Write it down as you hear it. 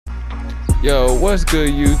Yo, what's good,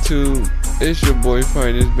 YouTube? It's your boy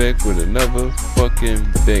Finance back with another fucking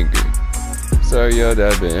banger. Sorry, y'all,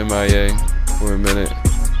 that I've been MIA for a minute.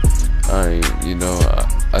 I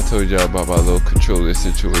told y'all about my little controller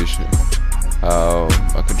situation. How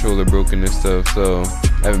my controller broken and stuff, so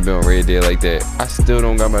I haven't been on Red Dead like that. I still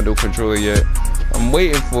don't got my new controller yet. I'm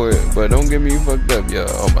waiting for it, but don't get me fucked up, yo.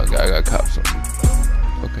 Oh my god, I got cops on me.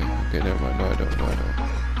 Okay, never mind. No, I don't.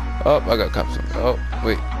 Oh, I got cops on me. Oh,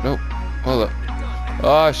 wait, nope. Hold up.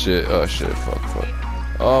 Oh shit, fuck.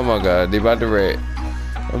 Oh my god, they about to rat.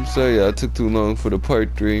 I'm sorry, y'all, took too long for the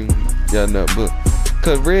part 3. Y'all know, but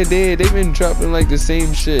cause Red Dead, they been dropping like the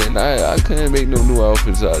same shit, and I couldn't make no new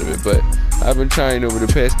outfits out of it, but I've been trying over the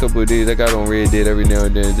past couple of days. I got on Red Dead every now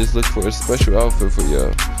and then, just look for a special outfit for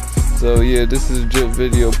y'all. So yeah, this is Drip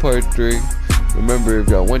Video Part 3. Remember, if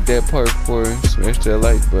y'all want that Part 4, smash that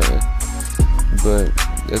like button. But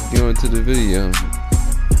let's get on to the video.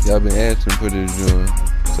 Y'all been asking for this joint,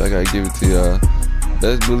 so I gotta give it to y'all.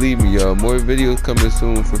 Let's believe me, y'all. More videos coming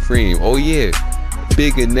soon for free. Oh yeah,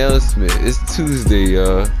 big announcement. It's Tuesday,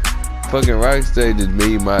 y'all. Fucking Rockstar just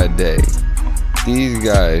made my day. These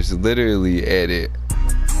guys literally added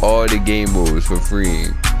all the game modes for free.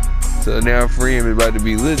 So now Freedom is about to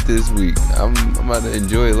be lit this week. I'm about to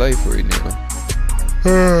enjoy life right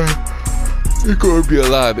now. It's gonna be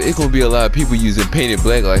a lot of people using painted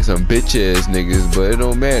black like some bitch ass niggas, but it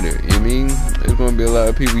don't matter. You know what I mean? It's gonna be a lot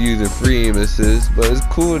of people using free aim assist, but it's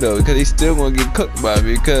cool though, because they still gonna get cooked by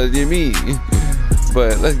me, because you know what I mean?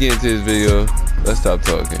 But let's get into this video. Let's stop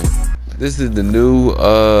talking. This is the new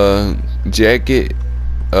jacket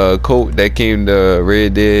coat that came to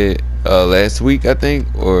Red Dead last week, I think,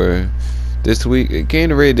 or this week. It came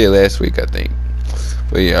to Red Dead last week, I think.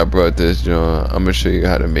 But yeah, I brought this joint. I'm gonna show you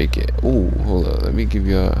how to make it. Ooh, hold up. Let me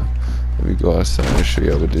go outside and show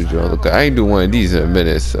y'all what this joint look like. I ain't do one of these in a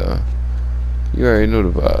minute, so you already know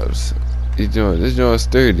the vibes. This joint's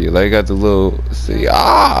sturdy. Like, got the little,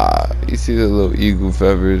 you see the little eagle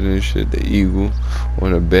feathers and shit. The eagle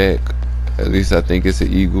on the back. At least I think it's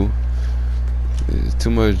an eagle. It's too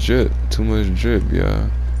much drip, y'all.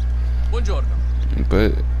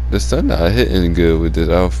 But the sun not hitting good with this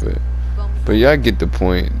outfit. But y'all get the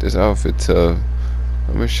point. This outfit tough.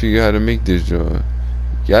 I'm gonna show you how to make this joint.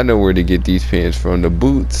 Y'all know where to get these pants from. The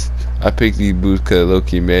boots, I picked these boots because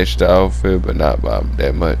low-key matched the outfit, but not by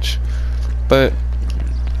that much. But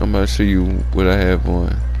I'm gonna show you what I have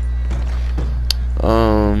on.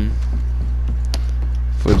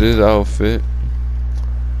 For this outfit,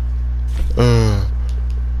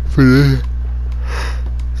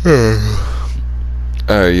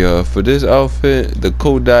 alright, y'all, for this outfit, the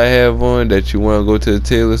coat that I have on that you want to go to the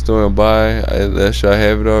tailor store and buy, unless y'all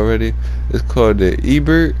have it already, it's called the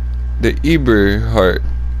Eberhart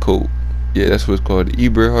coat. Yeah, that's what it's called, the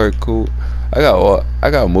Eberhart coat. I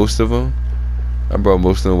got most of them. I brought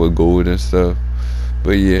most of them with gold and stuff.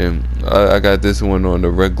 But yeah, I got this one on, the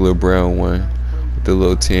regular brown one with the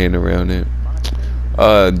little tan around it.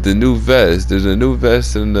 The new vest, there's a new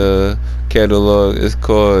vest in the catalog. It's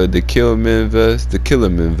called the Killerman vest.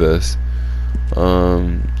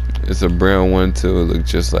 It's a brown one too. It looks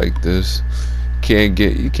just like this.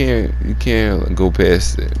 You can't go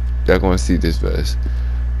past it. Y'all gonna see this vest.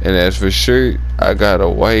 And as for shirt, I got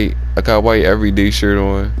white everyday shirt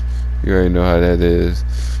on. You already know how that is.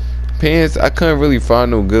 Pants, I couldn't really find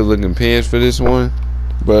no good looking pants for this one,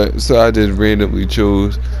 but so I just randomly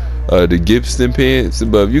chose the Gibson pants.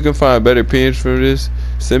 But if you can find better pants for this,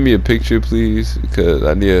 send me a picture please, because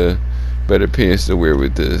I need better pants to wear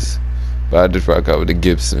with this. But I just rock out with the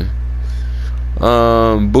Gibson.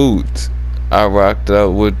 Boots, I rocked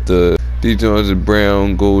out with these joints are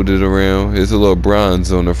brown, golded around. There's a little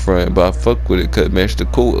bronze on the front, but I fuck with it, cut match the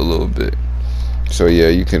coat a little bit. So yeah,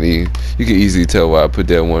 you can easily tell why I put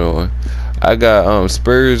that one on. I got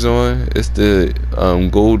spurs on. It's the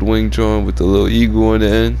gold wing joint with the little eagle on the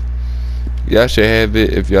end. Y'all should have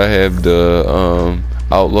it if y'all have the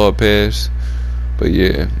outlaw pass. But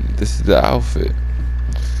yeah, this is the outfit.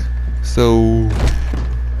 So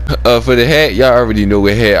for the hat, y'all already know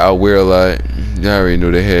what hat I wear a lot. Y'all already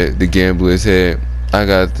know the hat, the gambler's hat. I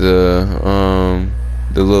got the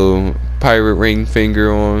little pirate ring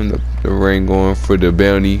finger on, the ring on for the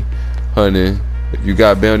bounty hunting. If you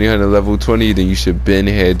got bounty hunter level 20, then you should been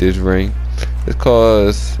had this ring. It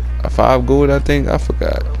costs 5 gold, I think. I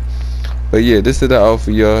forgot. But yeah, this is the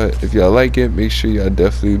outfit, y'all. If y'all like it, make sure y'all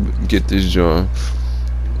definitely get this joint.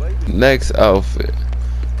 Next outfit,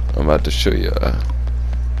 I'm about to show y'all.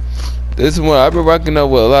 This one, I've been rocking up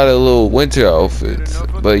with a lot of little winter outfits.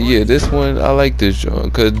 But yeah, this one, I like this joint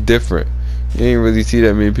because it's different. You ain't really see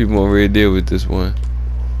that many people on Red Dead with this one.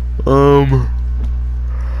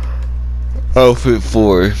 outfit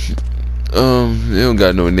for. They don't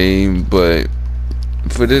got no name, but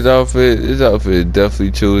for this outfit is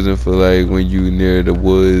definitely chosen for like when you near the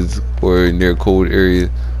woods or near cold areas,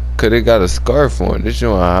 cause it got a scarf on. This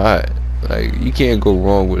showing hot. Like you can't go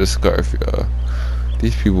wrong with a scarf, y'all.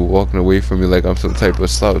 These people walking away from me like I'm some type of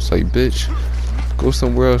slouch. Like, bitch, go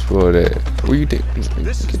somewhere else for all that. Where you think?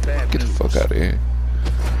 Get the fuck out of here.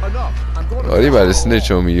 Oh, they about to snitch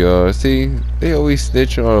on me, y'all. See, they always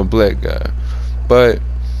snitch on a black guy. But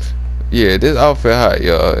yeah, this outfit hot,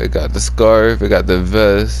 y'all. It got the scarf, it got the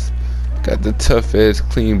vest, got the tough ass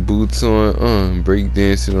clean boots on, break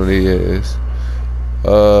dancing on their ass.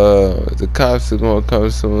 The cops are gonna come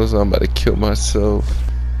soon, so I'm about to kill myself.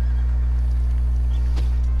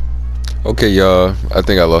 Okay, y'all, I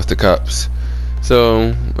think I lost the cops.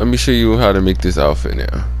 So let me show you how to make this outfit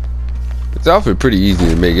now. This outfit pretty easy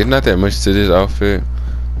to make. It's not that much to this outfit.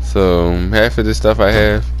 So half of the stuff I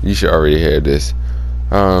have, you should already have this.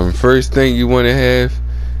 First thing you want to have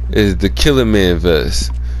is the Killer Man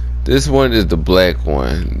vest. This one is the black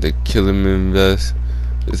one, the Killer Man vest.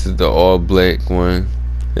 This is the all black one,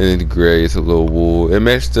 and the gray is a little wool. It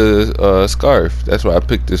matched the scarf. That's why I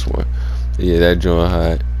picked this one. Yeah, that joint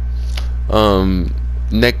hot.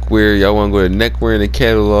 Neckwear. Y'all want to go to neckwear in the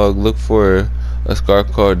catalog? Look for a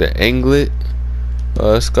scarf called the Anglet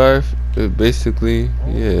scarf. Basically,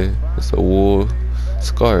 yeah, it's a wool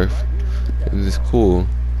scarf. It's cool.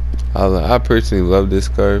 I personally love this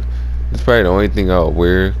scarf. It's probably the only thing I'll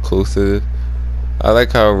wear close to this. I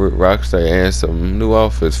like how Rockstar added some new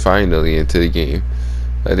outfits finally into the game.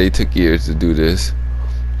 They took years to do this.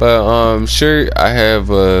 But shirt, I have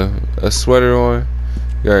a sweater on.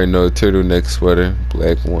 You already know, turtleneck sweater,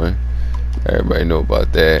 black one. Everybody know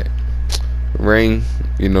about that. Ring,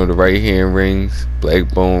 you know, the right hand rings,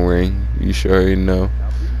 black bone ring. You sure already know.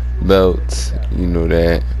 Belts, you know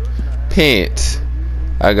that. Pants,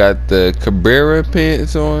 I got the Cabrera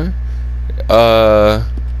pants on.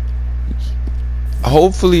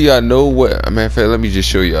 Hopefully y'all know what. Matter of fact, let me just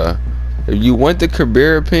show y'all. If you want the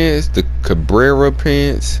Cabrera pants,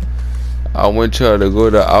 I want y'all to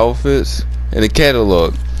go to outfits in the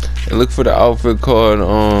catalog and look for the outfit called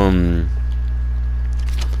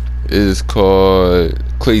it's called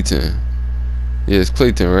Clayton. Yeah, it's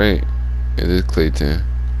Clayton, right? It is Clayton.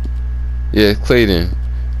 Yeah, it's Clayton.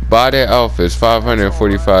 Buy that outfit. It's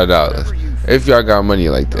 $545 if y'all got money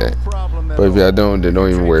like that. But if y'all don't, then don't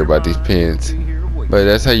even worry about these pants. But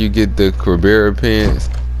that's how you get the Cabrera pants.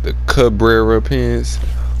 The Cabrera pants.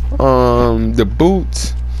 The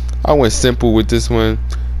boots, I went simple with this one.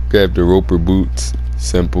 Grab the Roper boots.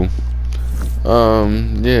 Simple.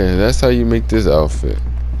 Yeah, that's how you make this outfit.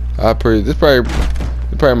 This is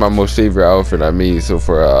probably my most favorite outfit I made so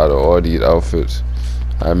far out of all these outfits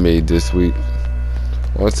I made this week.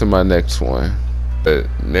 On to my next one. But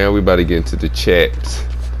now we about to get into the chaps.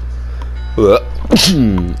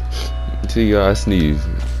 See y'all sneeze.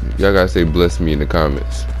 Y'all gotta say bless me in the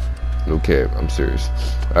comments. No cap, I'm serious.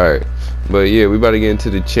 Alright. But yeah, we about to get into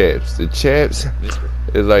the chaps. The chaps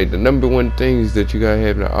is like the #1 things that you gotta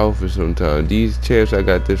have in the outfit sometimes. These chaps, I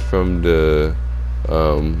got this from the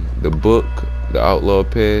book, The Outlaw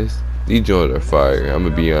Pass. These joints are fire. I'm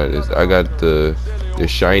gonna be honest. I got the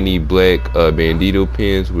shiny black bandito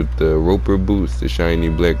pants with the Roper boots. The shiny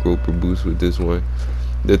black Roper boots with this one.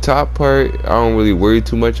 The top part, I don't really worry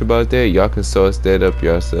too much about that. Y'all can sauce that up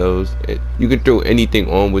yourselves. You can throw anything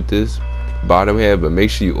on with this bottom half, but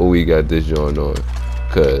make sure you always got this joint on,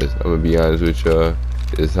 cause I'm gonna be honest with y'all,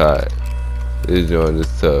 it's hot. This joint is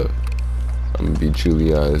tough. I'm gonna be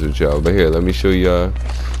truly honest with y'all. But here, let me show y'all.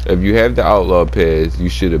 If you have the Outlaw Pass, you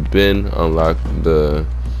should have been unlocked the,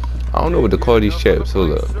 I don't know what to call these chaps.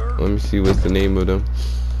 Hold up, let me see what's the name of them.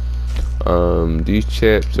 These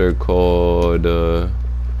chaps are called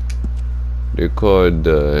they're called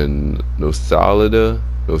Nosalida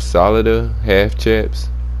half chaps.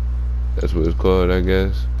 That's what it's called, I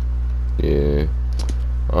guess. Yeah.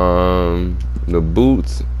 The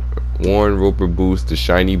boots, worn Roper boots, the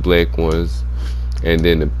shiny black ones, and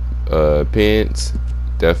then the pants,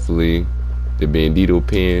 definitely the bandito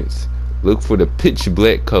pants. Look for the pitch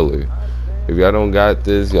black color. If y'all don't got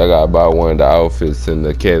this, y'all gotta buy one of the outfits in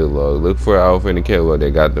the catalog. Look for an outfit in the catalog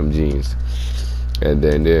that got them jeans. And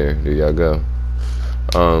then there y'all go.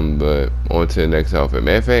 But on to the next outfit.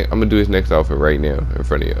 Matter of fact, I'm gonna do this next outfit right now in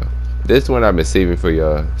front of y'all. This one I've been saving for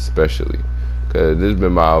y'all especially, cause this has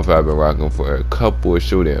been my outfit I've been rocking for a couple of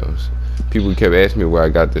showdowns. People kept asking me where I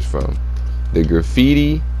got this from. The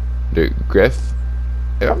graffiti,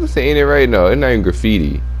 I'm saying it right now, it's not even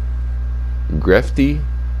graffiti. Graffiti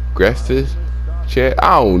chat.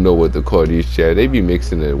 I don't know what to call these chat. They be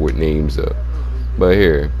mixing the names up. But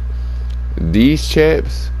here, these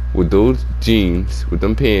chaps with those jeans, with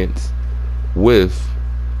them pants, with,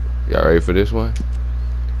 y'all ready for this one?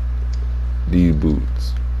 These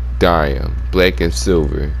boots, Diam, black and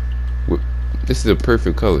silver. This is a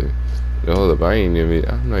perfect color. Yo, hold up, I'm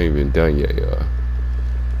not even done yet, y'all.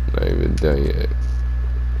 Not even done yet.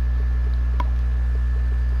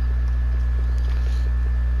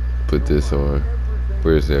 Put this on.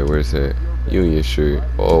 Where's that? You and your shirt,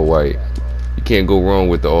 all white. You can't go wrong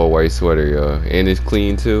with the all white sweater, y'all. And it's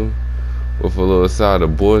clean too, with a little side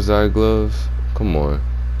of bullseye gloves. Come on,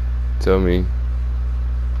 tell me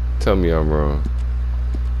I'm wrong.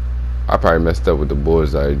 I probably messed up with the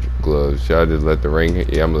bullseye gloves. Should I just let the ring hang?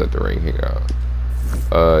 Yeah, I'm gonna let the ring hang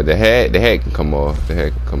out. The hat can come off.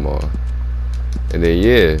 And then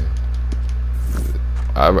yeah,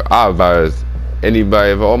 I advise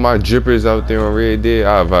anybody, if all my drippers out there on Red Dead,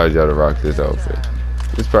 I advise y'all to rock this outfit.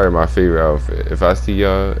 It's probably my favorite outfit. If I see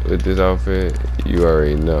y'all with this outfit, you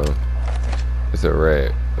already know it's a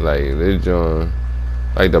wrap. Like this joint,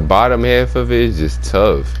 like the bottom half of it is just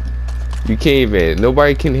tough. You can't even,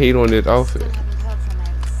 nobody can hate on this outfit.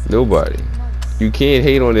 Nobody. You can't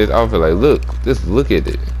hate on this outfit. Like, look, just look at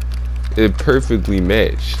it. It perfectly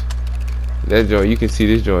matched. That joint, you can see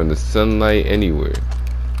this joint in the sunlight anywhere.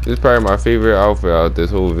 This is probably my favorite outfit out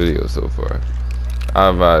this whole video so far. I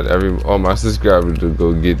advise all my subscribers to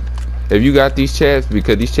go get, if you got these chaps,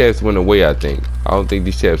 because these chaps went away, I think. I don't think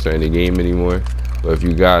these chaps are in the game anymore. But if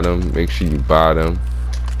you got them, make sure you buy them.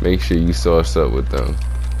 Make sure you sauce up with them.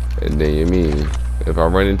 And then you mean, if I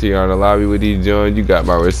run into you in the lobby with these joints, you got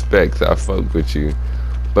my respect. I fuck with you.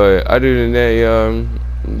 But other than that,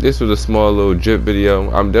 this was a small little drip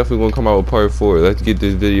video. I'm definitely gonna come out with part 4. Let's get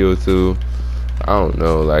this video to, I don't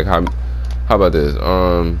know, like how about this?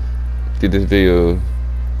 Get this video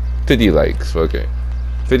 50 likes. Okay,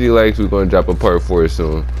 50 likes. We're gonna drop a part 4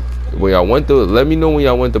 soon. When y'all want let me know when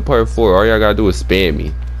y'all want the part 4. All y'all gotta do is spam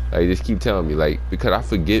me. Like, just keep telling me, like, because I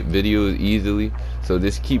forget videos easily. So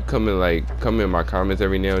just keep coming in my comments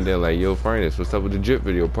every now and then, like, yo, Finest, what's up with the drip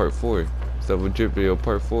video part 4? What's up with drip video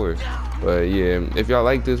part 4? But yeah, if y'all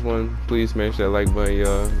like this one, please smash that like button,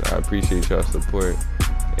 y'all. I appreciate y'all support.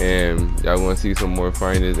 And y'all want to see some more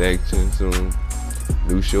Finest action soon.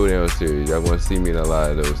 New showdown series. Y'all want to see me in a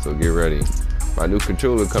lot of those, so get ready. My new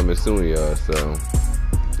controller coming soon, y'all, so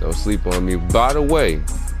don't sleep on me. By the way,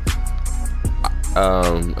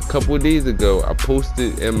 a couple of days ago, I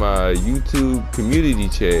posted in my YouTube community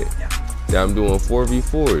chat that I'm doing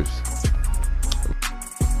 4v4s.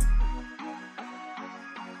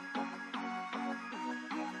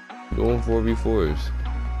 Doing 4v4s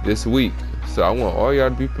this week, so I want all y'all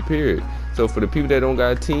to be prepared. So for the people that don't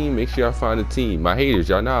got a team, make sure y'all find a team. My haters,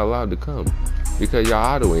 y'all not allowed to come because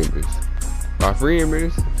y'all auto aimers. My free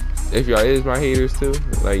aimers, if y'all is my haters too,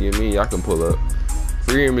 like you mean, y'all can pull up.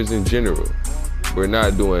 Free aimers in general. We're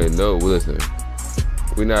not doing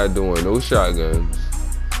we're not doing no shotguns.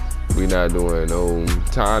 We're not doing no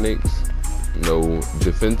tonics, no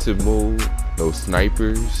defensive mode, no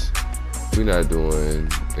snipers. We're not doing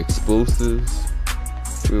explosives.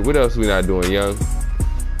 What else we not doing, Young?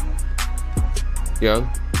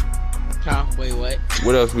 Huh? Wait, what?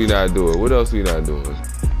 What else we not doing?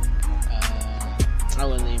 I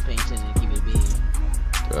wasn't even paying attention to keep it big.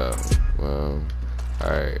 Oh, well.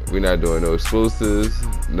 Alright, we're not doing no explosives,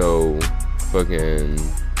 no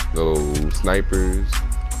snipers,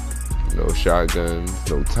 no shotguns,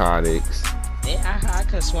 no tonics. Yeah, I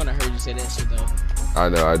could have sworn I heard you say that shit though. I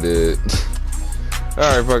know I did.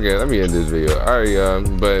 Alright, fuck it, let me end this video.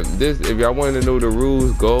 Alright, but if y'all want to know the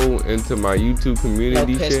rules, go into my YouTube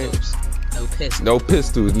community chat. No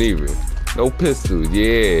pistols neither. No pistols,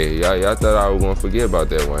 yeah. Y'all thought I was gonna forget about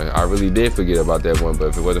that one. I really did forget about that one, but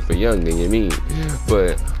if it wasn't for Young, then you mean.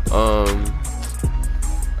 But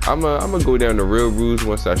I'm gonna go down the real rules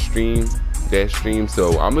once I stream that stream.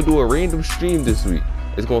 So I'm gonna do a random stream this week.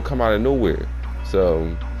 It's gonna come out of nowhere. So you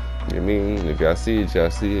know what I mean, if y'all see it, y'all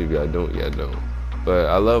see it. If y'all don't, y'all don't. But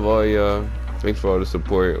I love all y'all. Thanks for all the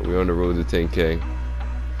support. We on the road to 10K.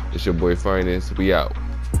 It's your boy Finest. We out.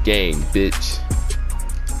 Gang, bitch.